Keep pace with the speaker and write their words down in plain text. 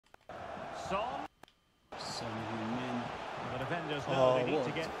Son. The defenders know Oh, they need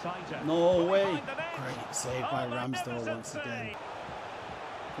to get tighter. No way. Great save by Ramsdale once again.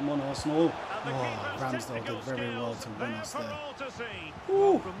 Come on, Arsenal. Oh, Ramsdale did very well to win us there.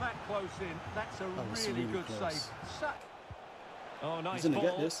 Well, from that close in, that's a really good close. save. Oh, nice. He's going to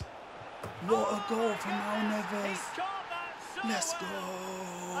get this. What a goal from Neves. Let's go.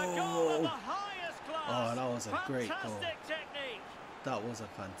 Oh, that was a great goal. That was a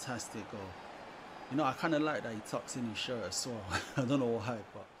fantastic goal. You know, I kind of like that he tucks in his shirt as well. I don't know why,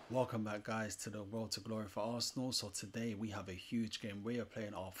 but welcome back, guys, to the Road to Glory for Arsenal. So today we have a huge game. We are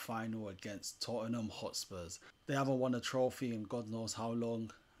playing our final against Tottenham Hotspurs. They haven't won a trophy in God knows how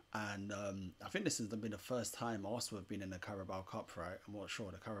long. And I think this has been the first time Arsenal have been in the Carabao Cup, right? I'm not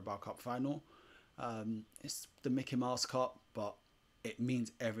sure, the Carabao Cup final. It's the Mickey Mouse Cup, but it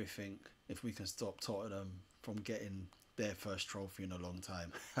means everything if we can stop Tottenham from getting their first trophy in a long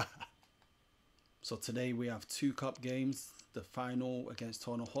time. So today we have two cup games, the final against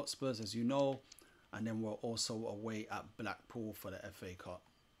Tottenham Hotspurs, as you know, and then we're also away at Blackpool for the FA Cup,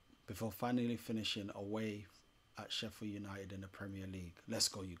 before finally finishing away at Sheffield United in the Premier League. Let's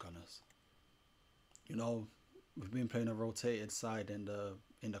go, you Gunners. You know, we've been playing a rotated side in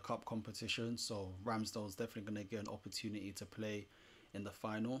the cup competition, so Ramsdale's definitely going to get an opportunity to play in the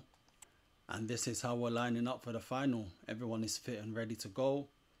final. And this is how we're lining up for the final. Everyone is fit and ready to go.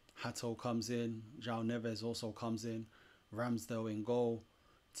 Hato comes in, João Neves also comes in, Ramsdale in goal,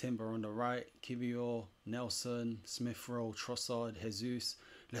 Timber on the right, Kivior, Nelson, Smith Rowe, Trossard, Jesus.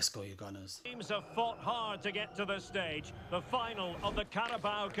 Let's go, you Gunners. Teams have fought hard to get to this stage, the final of the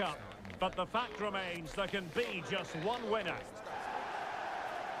Carabao Cup. But the fact remains there can be just one winner.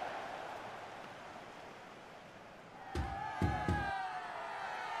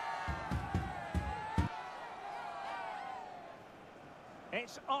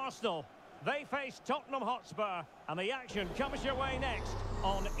 It's Arsenal. They face Tottenham Hotspur, and the action comes your way next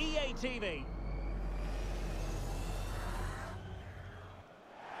on EA TV.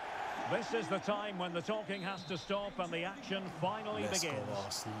 This is the time when the talking has to stop and the action finally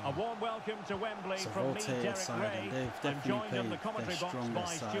begins. A warm welcome to Wembley from me, Derek Ray. I'm joined in the commentary box by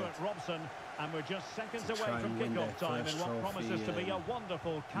Stuart Robson, and we're just seconds away from kick-off time in what promises to be a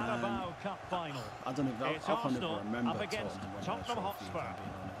wonderful Carabao Cup final. I don't even, it's Arsenal up against Tottenham Hotspur.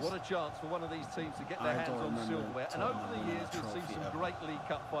 What a chance for one of these teams to get their hands on silverware, and over the years we've seen some great League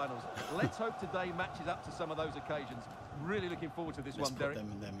Cup finals. Let's hope today matches up to some of those occasions. Really looking forward to this one, Derek. Let's put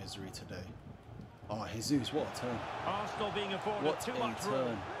them in their misery today. Oh, Jesus, what a turn. Arsenal being afforded too much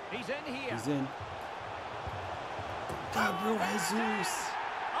room. He's in here. He's in. Gabriel Jesus.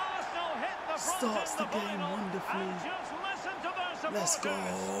 Arsenal hit the front starts the game wonderfully. And just listen to their supporters. Let's go.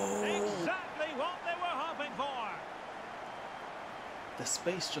 Exactly what they were hoping for. The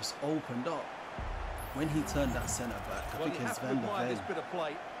space just opened up when he turned that centre back. I think it's Van der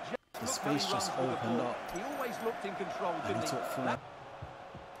Ven. The space just opened up. He always looked in control, and he took full.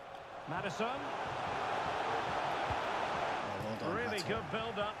 Madison. Oh, well done, really good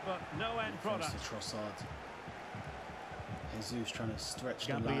build-up, but no end product. Trossard. Jesus trying to stretch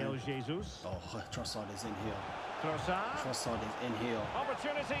Gabriel the line. Jesus. Oh, Trossard is in here. Trossard is in here.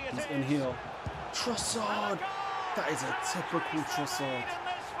 Opportunity it He's is. in here. Trossard. That is a typical Trossard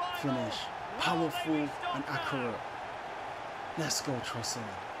finish. Powerful and accurate. Let's go, Trossard.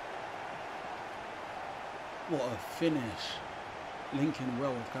 What a finish. Linking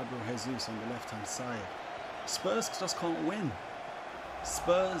well with Gabriel Jesus on the left-hand side. Spurs just can't win.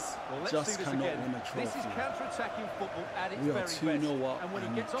 Spurs just cannot win a trophy. This is counter-attacking football at its we are very 2-0 up, and when he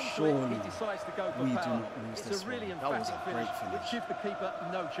and gets on surely he decides to go for we power. do not lose this a really one. That was a great finish. Which gives the keeper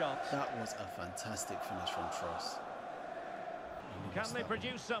no chance. That was a fantastic finish from Tross. Can they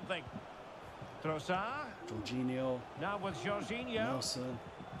produce something? Trossard. Jorginho. Now with Jorginho. Nelson.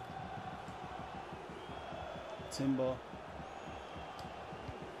 Timber.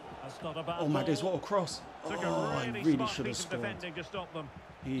 That's not a bad oh my days, ball. what a cross. Took Oh, a he really really smart should have piece of scored. defending to stop them.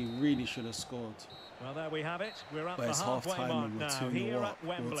 He really should have scored. Well, there we have it. We're at But the it's halfway half-time mark and we're now, 2-0 here up. at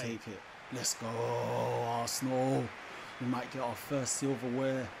Wembley. We'll take it. Let's go, Arsenal. We might get our first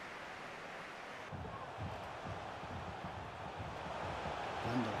silverware.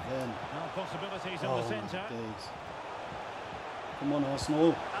 Van der Ven. Now possibilities in Oh the my centre. days. Come on, Arsenal.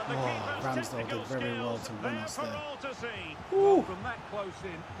 And the Oh, keeper's Ramsdale did very well to win us for there. all to see. Well, from that close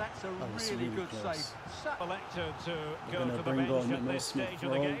in, that's a was really really good close. save. Elected to We're go going to to the bring bench on at this Smith stage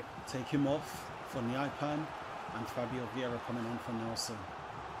of the Rowe, game. take him off for Nyaipan, and Fabio Vieira coming on for Nelson.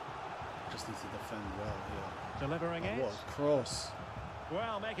 Just need to defend well here. Delivering it. What a cross.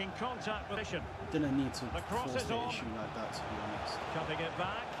 Well, making contact with Mission. Didn't need to The cross force is the on. issue like that, to be honest. Cutting it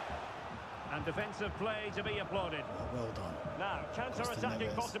back. And defensive play to be applauded. Oh, well done. Now,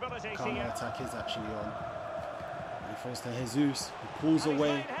 counter-attacking possibilities here. Counter-attack is actually on. He throws to Jesus. He pulls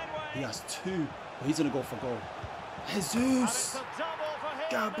away. He has two. But he's going to go for goal. Jesus!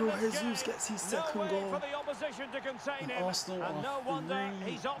 Gabriel Jesus gets his second goal. And Arsenal are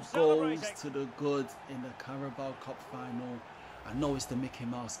 3 goals to the good in the Carabao Cup final. I know it's the Mickey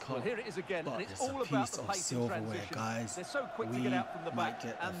Mouse Cup, well, here it is again, but and it's a piece of silverware, guys. They're so quick we to get out from the might back,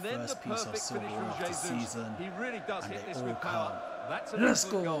 get and the then first the piece of perfect finish silverware from of the Jesus. season, He really does and hit they this all with power. count. That's an Let's go,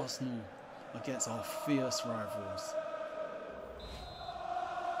 excellent goal. Arsenal, against our fierce rivals.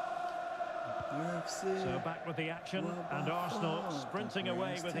 So back with the action, and Arsenal sprinting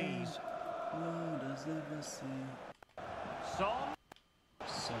away with ease. Son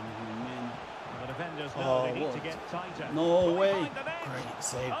Heung-min. The defenders know they need to get tighter. No way! Great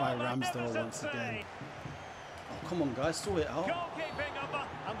save by Ramsdale once again. Oh, come on, guys, sort it out.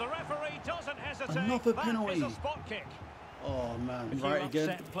 And the referee doesn't hesitate. Another penalty. That is a spot kick. Oh man, right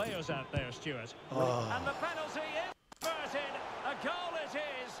again. Players out there, Stuart. Oh. And the penalty is converted. A goal it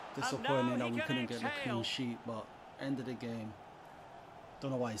is. Disappointing that we couldn't get the clean sheet, but end of the game.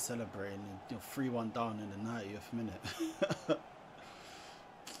 Don't know why he's celebrating. You're 3-1 down in the 90th minute.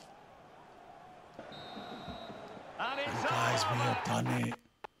 And guys, we have done it.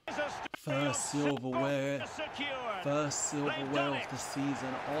 First silverware of the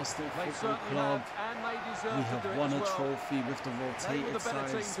season. Arsenal Football Club. We have won a trophy with the rotated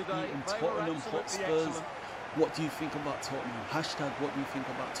sides, beating Tottenham Hotspurs. What do you think about Tottenham? Hashtag what do you think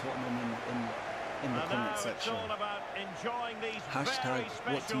about Tottenham in the comment section. Hashtag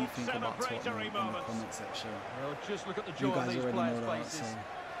what do you think about Tottenham in the comment section. Well, just look at the You joy guys on these already players' know that, faces.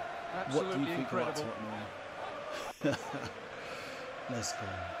 so what do you think Incredible. about Tottenham? Let's go.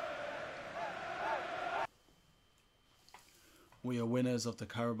 We are winners of the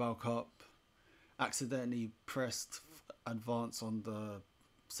Carabao Cup. Accidentally pressed advance on the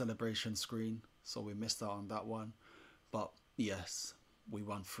celebration screen, so we missed out on that one. But yes, we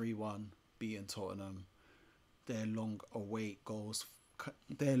won 3-1, beating Tottenham. Their long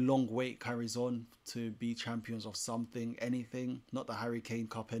wait carries on to be champions of something, anything. Not the Harry Kane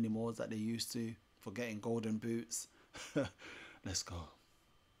Cup anymore that they used to, for getting golden boots. Let's go.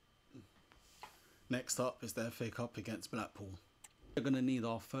 Next up is the FA Cup against Blackpool. We're going to need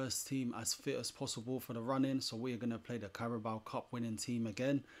our first team as fit as possible for the run-in, so we're going to play the Carabao Cup winning team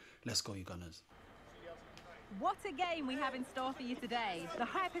again. Let's go, you Gunners. What a game we have in store for you today. The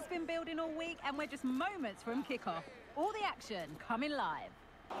hype has been building all week and we're just moments from kickoff. All the action coming live.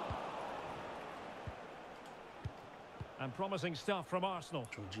 And promising stuff from Arsenal.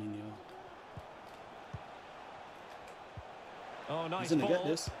 Jorginho. Oh, nice. He's going to get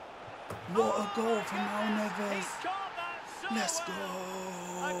this. What a goal from Neves. Let's go.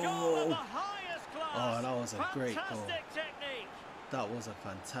 Oh, that was a great goal. That was a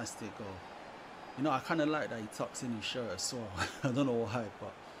fantastic goal. You know, I kind of like that he tucks in his shirt as well. I don't know why,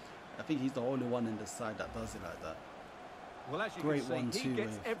 but I think he's the only one in the side that does it like that. Well, as you Great can see, he 1-2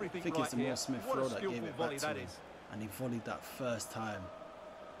 gets with, everything I think right it's the Will Smith throw that gave it back to him. And he volleyed that first time.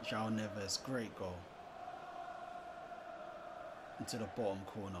 João Neves, great goal. Into the bottom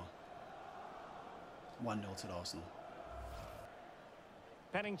corner. 1-0 to the Arsenal.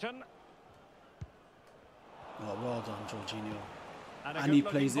 Pennington. Oh, well done, Jorginho. And he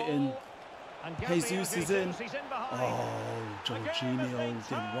plays it in. Jesus is in. Oh, Jorginho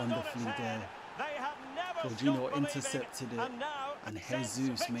did wonderfully there. Jorginho intercepted it. And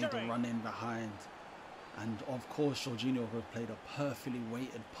Jesus made the run in behind. And of course, Jorginho have played a perfectly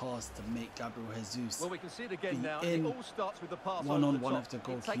weighted pass to make Gabriel Jesus. Well, we can see it again now. It all starts with the pass one-on-one of the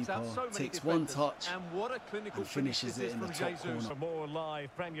goalkeeper. Takes one touch and finishes it in the top corner. For more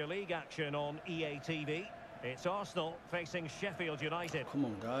live Premier League action on EA TV, it's Arsenal facing Sheffield United. Come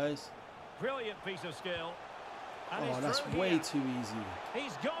on, guys. Brilliant piece of skill. And oh, that's way too easy.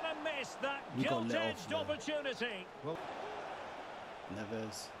 He's gonna miss that gilt-edged opportunity. Well,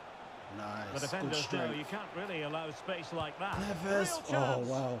 Neves. Nice. The defenders know you can't really allow space like that. Neves. Oh,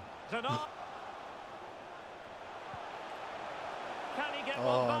 wow. Can he get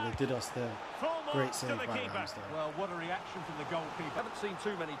oh, they did us there. Great save by Ramsdale. Well, what a reaction from the goalkeeper. Haven't seen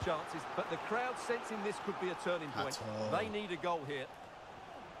too many chances, but the crowd sensing this could be a turning point. They need a goal here.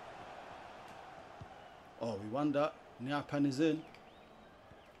 Oh, we won that. Nyapan is in.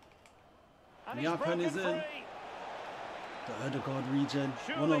 Nyapan is in. The Odegaard regen.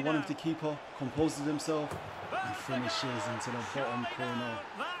 One-on-one with the keeper. Composes himself. And finishes into the bottom corner.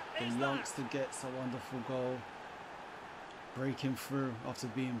 The youngster gets a wonderful goal. Breaking through after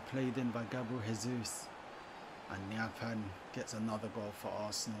being played in by Gabriel Jesus. And Nyapan gets another goal for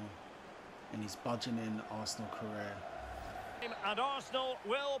Arsenal. in his budgeting Arsenal career. And Arsenal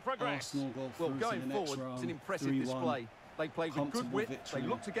will progress. Arsenal go through going to the next forward, round. it's an impressive display. They played with good wit, victory. they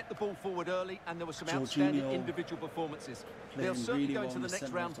looked to get the ball forward early, and there were some outstanding individual performances. They'll certainly really go into the next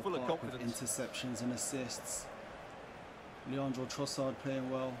round full of confidence. Interceptions and assists. Leandro Trossard playing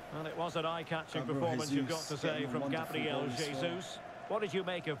well. And it was an eye-catching performance, you've got to say, from Gabriel Jesus. What did you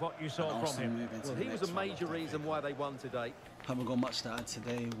make of what you saw from him? Well, he was a major reason why they won today. Haven't got much to add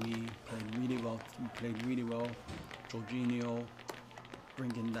today. We played really well. Jorginho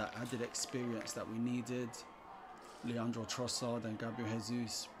bringing that added experience that we needed. Leandro Trossard and Gabriel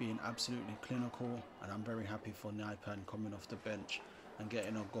Jesus being absolutely clinical, and I'm very happy for Naipan coming off the bench and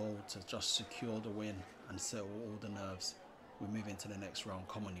getting a goal to just secure the win and settle all the nerves. We move into the next round.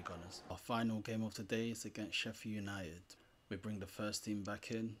 Come on, you Gunners. Our final game of the day is against Sheffield United. We bring the first team back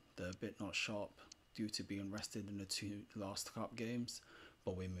in. They're a bit not sharp due to being rested in the 2 last cup games,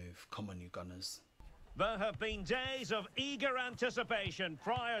 but we move. Come on, you Gunners. There have been days of eager anticipation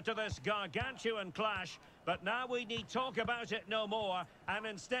prior to this gargantuan clash, but now we need talk about it no more and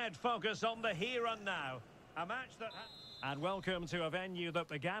instead focus on the here and now. A match that... And welcome to a venue that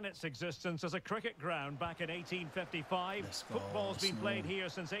began its existence as a cricket ground back in 1855. Football's been played here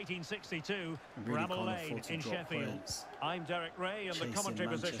since 1862, Bramall Lane in Sheffield. I'm Derek Ray in the commentary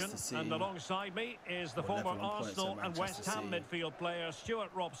position, and alongside me is the former Arsenal and West Ham midfield player Stuart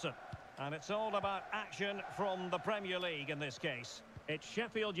Robson. And it's all about action from the Premier League in this case. It's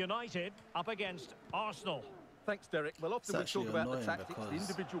Sheffield United up against Arsenal. Thanks, Derek. Well, often we talk about the tactics, the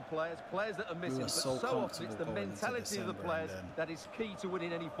individual players that are missing, but so often it's the mentality of the players that is key to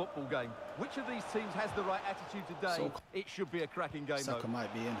winning any football game. Which of these teams has the right attitude today? It should be a cracking game, Saka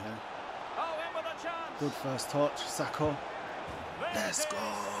might be in here. Oh, in with a chance. Good first touch, Saka. Let's go.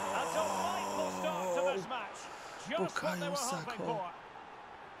 A delightful start to this match. Just what they were hoping for.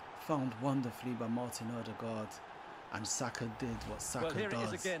 Found wonderfully by Martin Odegaard, and Saka did what Saka does. Well, here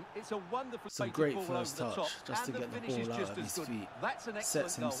it is again. It's a wonderful it's a great first touch, just to get the ball out of his feet.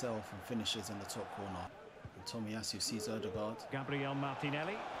 Sets himself and finishes in the top corner. And Tomiyasu sees Odegaard. Gabriel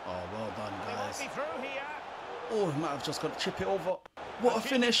Martinelli. Oh, well done, guys. He might be through here. Oh, he might have just got to chip it over. What a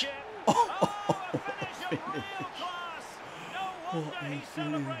finish! Oh, a finish of real class. No wonder he's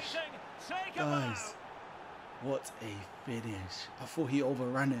celebrating. Take a bow. Guys, what a finish. I thought he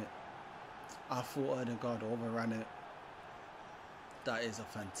overran it. I thought Odegaard overran it. That is a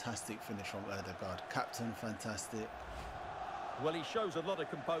fantastic finish from Odegaard. Captain, fantastic. Well, he shows a lot of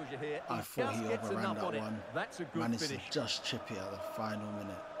composure here. I thought he overran that one. That's a good Managed finish. to just chip it at the final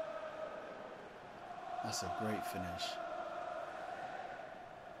minute. That's a great finish.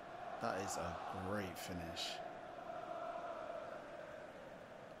 That is a great finish.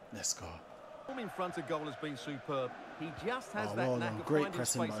 Let's go. In front of goal has been superb. He just has that well knack of great finding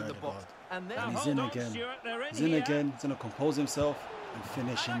pressing space by in the box. And he's in again. He's in again. He's going to compose himself and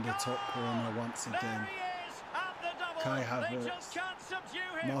finish in the top corner once again. Kai Havertz,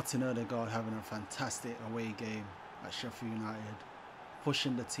 Martin Odegaard having a fantastic away game at Sheffield United,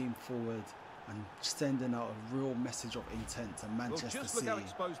 pushing the team forward and sending out a real message of intent to Manchester City.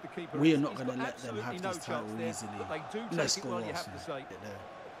 We are not going to let them have this title easily. Let's go, Arsenal.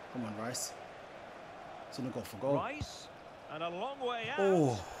 Come on, Rice. It's going to go for goal. Rice, and a long way out.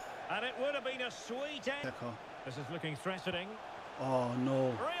 Oh. And it would have been a sweet end. This is looking threatening. Oh, no.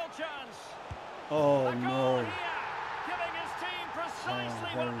 Real chance. Oh, no. Here, giving his team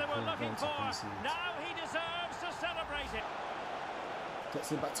precisely what they were looking for. Now he deserves to celebrate it.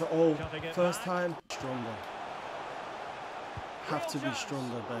 Gets it back to all. First time. Stronger. Have to be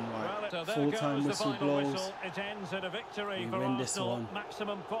stronger, Ben White. Well, so full-time whistle blows. It ends at a victory we for win this Arsenal. one.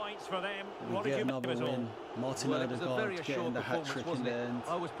 Maximum points for them. We get another win. Martin Odegaard getting the hat-trick in the end.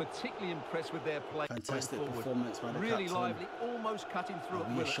 I was particularly impressed with their play. Fantastic performance by the really captain. lively, almost cutting through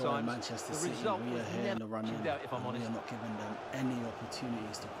at will at times. Manchester City, we are here in the running, and we are not giving them any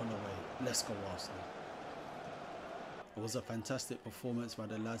opportunities to pull away. Let's go, Arsenal. It was a fantastic performance by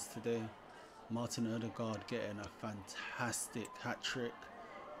the lads today. Martin Odegaard getting a fantastic hat-trick.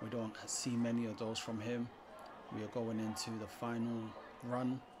 We don't see many of those from him. We are going into the final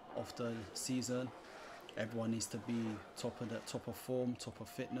run of the season. Everyone needs to be top of form, top of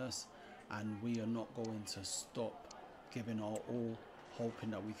fitness, and we are not going to stop giving our all,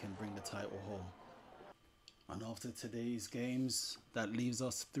 hoping that we can bring the title home. And after today's games, that leaves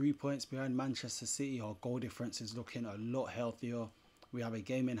us 3 points behind Manchester City. Our goal difference is looking a lot healthier. We have a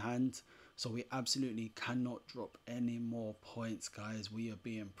game in hand, so we absolutely cannot drop any more points, guys. We are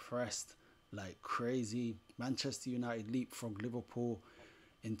being pressed like crazy. Manchester United leapfrog Liverpool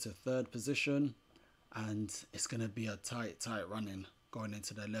into third position, and it's going to be a tight running. going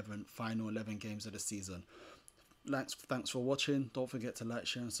into the final 11 games of the season. Thanks for watching. Don't forget to like,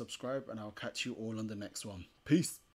 share and subscribe, and I'll catch you all on the next one. Peace.